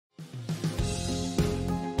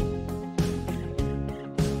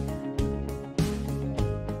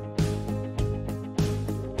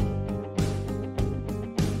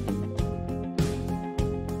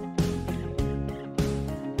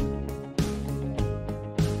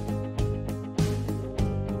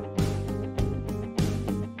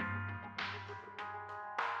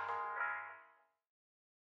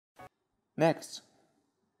Next,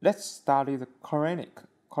 let's study the chronic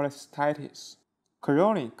cholecystitis.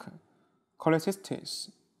 Chronic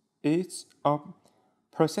cholecystitis is a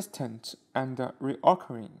persistent and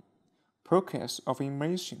recurring process of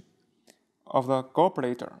inflammation of the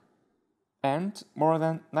gallbladder, and more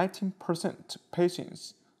than 19%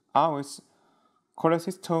 patients are with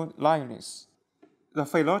cholecystitis. The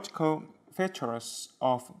physiological features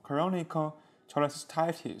of chronic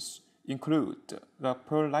cholecystitis include the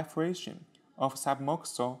proliferation of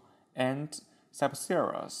submucosal and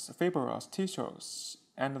subserous fibrous tissues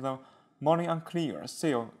and the mononuclear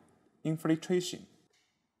cell infiltration,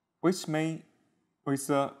 which may, with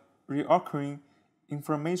the recurring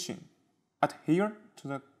inflammation, adhere to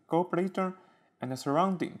the gallbladder and the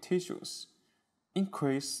surrounding tissues,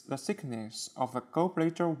 increase the thickness of the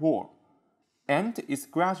gallbladder wall, and is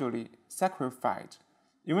gradually scarified,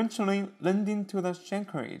 eventually leading to the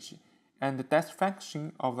shrinkage and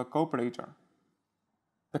dysfunction of the gallbladder.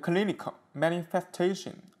 The clinical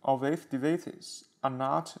manifestations of these diseases are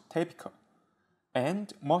not typical,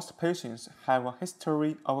 and most patients have a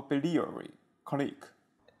history of biliary colic.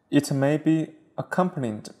 It may be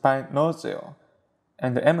accompanied by nausea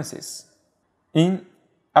and emesis. In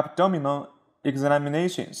abdominal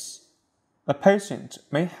examinations, the patient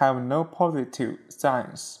may have no positive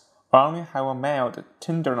signs or only have a mild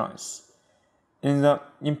tenderness in the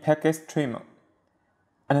epigastrium,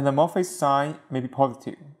 and the Murphy sign may be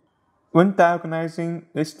positive. When diagnosing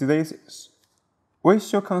these diseases, we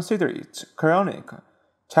should consider it chronic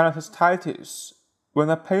cholecystitis when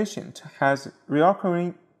the patient has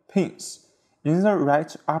recurring pains in the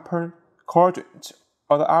right upper quadrant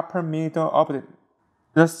or the upper middle abdomen.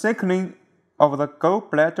 The thickening of the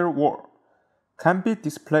gallbladder wall can be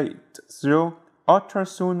displayed through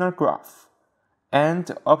ultrasonograph,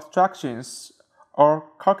 and obstructions or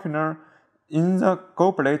calciner in the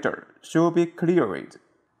gallbladder should be cleared.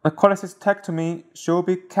 The cholecystectomy should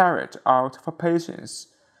be carried out for patients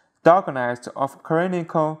diagnosed of chronic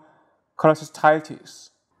cholecystitis.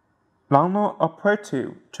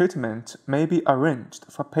 Non-operative treatment may be arranged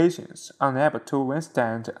for patients unable to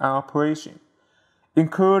withstand an operation,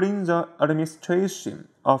 including the administration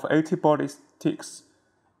of antibiotics,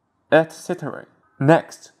 etc.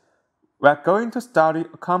 Next, we are going to study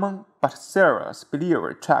a common but serious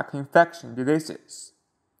biliary tract infection diseases: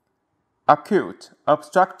 acute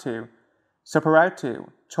obstructive suppurative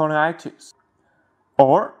choleitis,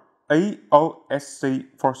 or AOSC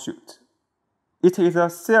for short. It is a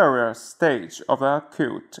serious stage of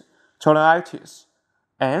acute choleitis,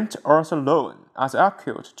 and also known as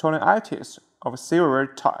acute choleitis of severe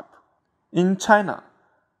type. In China,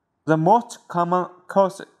 the most common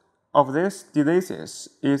cause of these diseases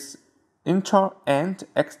is intra- and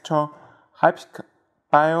extrahepatic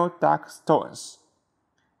bile duct stones,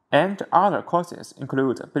 and other causes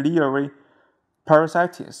include biliary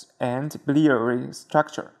parasitis and biliary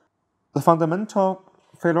structure. The fundamental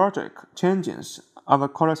physiologic changes of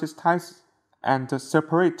cholecystitis and the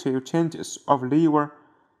separative changes of liver,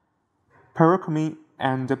 parenchyma,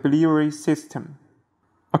 and the biliary system.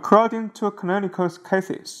 According to clinical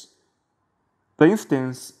cases, the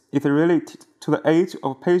incidence is related to the age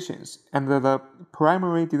of patients and the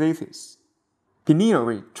primary diseases.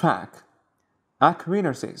 Biliary tract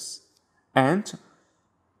achronosis and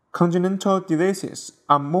congenital diseases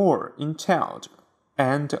are more in child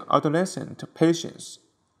and adolescent patients.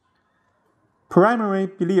 Primary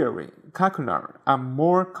biliary calculi are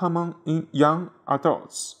more common in young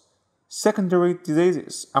adults. Secondary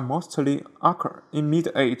diseases are mostly occur in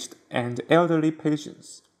middle-aged and elderly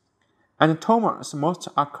patients, and tumors most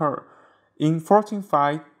occur in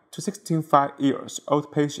 45 to 65 years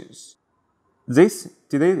old patients. These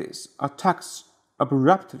diseases attack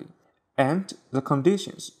abruptly, and the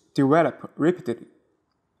conditions develop rapidly.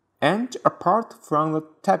 And apart from the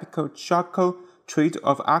typical charcoal trait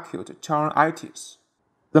of acute choleitis,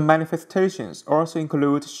 the manifestations also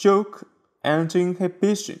include shock and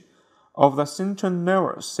inhibition of the central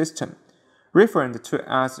nervous system, referred to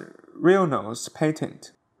as Raynaud's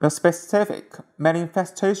patent. The specific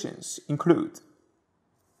manifestations include: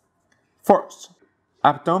 first,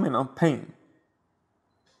 abdominal pain,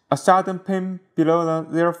 a sudden pain below the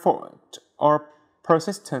their foot, or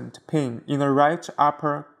persistent pain in the right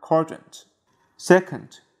upper quadrant.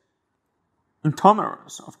 Second,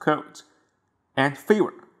 intolerance of cold and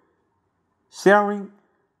fever, serum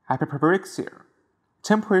hyperpyrexia,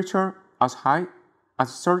 temperature as high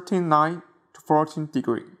as 39 to 14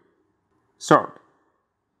 degrees. Third,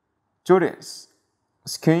 jaundice,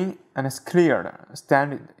 skin and cleared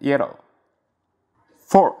standing yellow.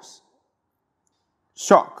 Fourth,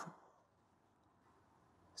 shock.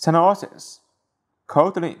 cyanosis,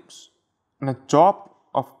 cold limbs, and a drop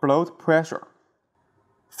of blood pressure.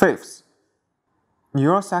 Fifth,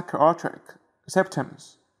 neuropsychiatric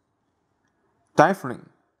symptoms, stifling,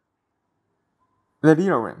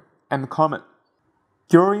 delirium, and common.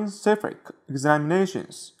 During civic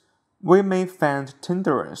examinations, we may find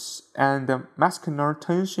tenderness and muscular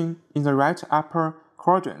tension in the right upper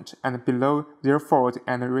quadrant and below their fold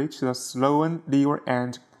and reach the swollen liver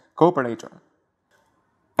and gallbladder.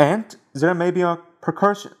 And there may be a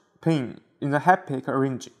percussion pain in the hepatic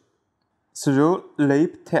region. Through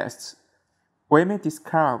lab tests, we may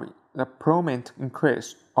discover the prominent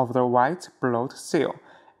increase of the white blood cell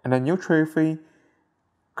and the neutrophil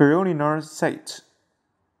granulocyte,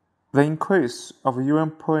 the increase of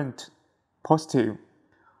urine point positive,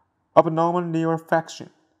 abnormal liver function,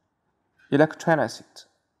 electrolyte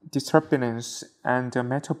disturbance and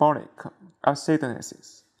metabolic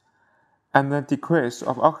acidosis, and the decrease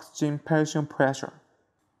of oxygen patient pressure,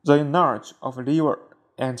 the enlargement of liver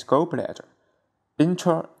and gallbladder,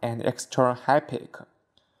 intra and extra hepatic,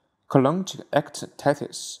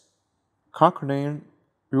 cholecystitis, calculin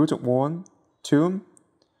root 1, 2,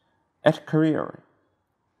 eticaria,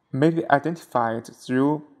 may be identified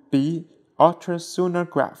through B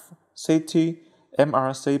ultrasonograph, CT,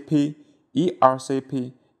 MRCP,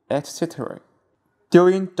 ERCP, etc.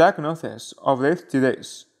 During diagnosis of this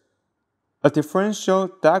disease, a differential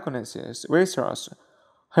diagnosis research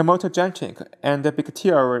hematogenic and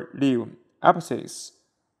bacterial liver abscess,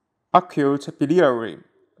 acute biliary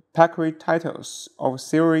pancreatitis of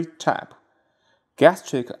serious type,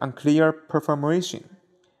 gastric unclear perforation,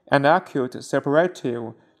 and acute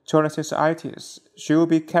separative cholecystitis should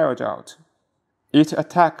be carried out. It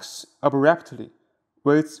attacks abruptly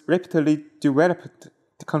with rapidly developed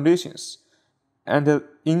conditions, and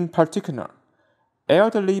in particular,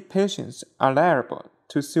 elderly patients are liable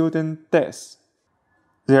to sudden death.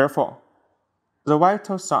 Therefore, the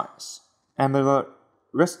vital signs and the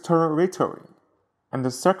respiratory and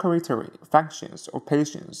the circulatory functions of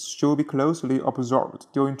patients should be closely observed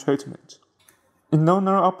during treatment. In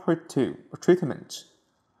non-operative treatment,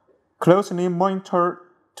 closely monitor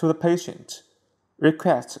to the patient,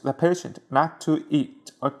 request the patient not to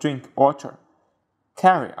eat or drink water,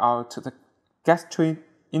 carry out the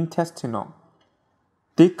gastrointestinal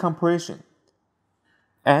decompression,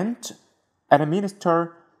 and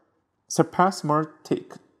administer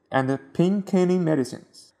spasmodic and pain-killing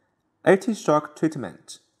medicines. Anti-shock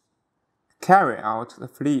treatment. Carry out the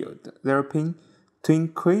fluid therapy to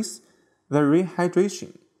increase the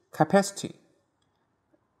rehydration capacity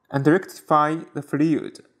and rectify the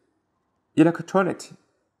fluid, electrolyte,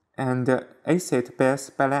 and acid-base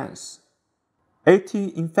balance.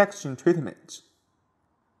 Anti-infection treatment.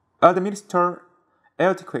 Administer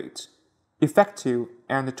adequate, effective,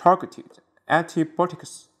 and targeted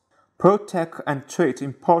antibiotics. Protect and treat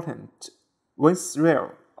important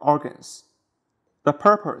visceral organs. The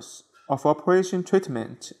purpose of operation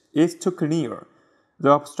treatment is to clear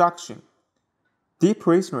the obstruction,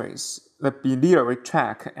 depressurize the biliary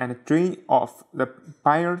tract, and drain off the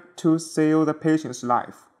bile to save the patient's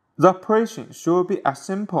life. The operation should be as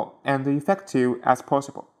simple and effective as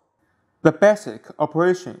possible. The basic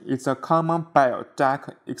operation is a common bile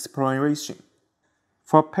duct exploration.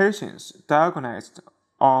 For patients diagnosed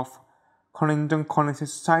of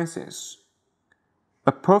cholecystitis,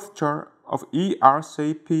 the procedure of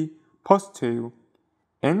ERCP positive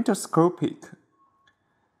endoscopic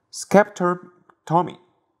scapectomy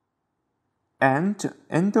and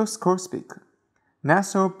endoscopic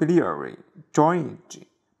nasobiliary drainage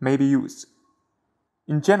may be used.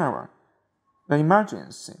 In general, the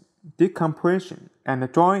emergency decompression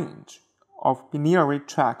and drainage of biliary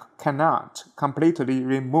tract cannot completely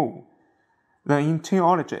remove the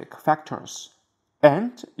etiologic factors,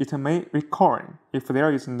 and it may recur if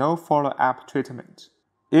there is no follow-up treatment.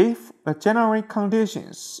 If the general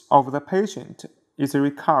conditions of the patient is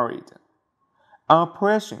recovered, an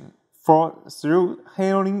operation for through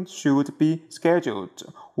healing should be scheduled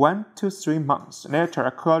 1 to 3 months later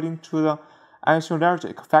according to the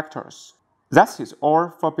etiologic factors. That is all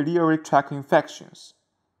for biliary tract infections.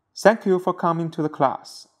 Thank you for coming to the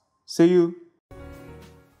class. See you.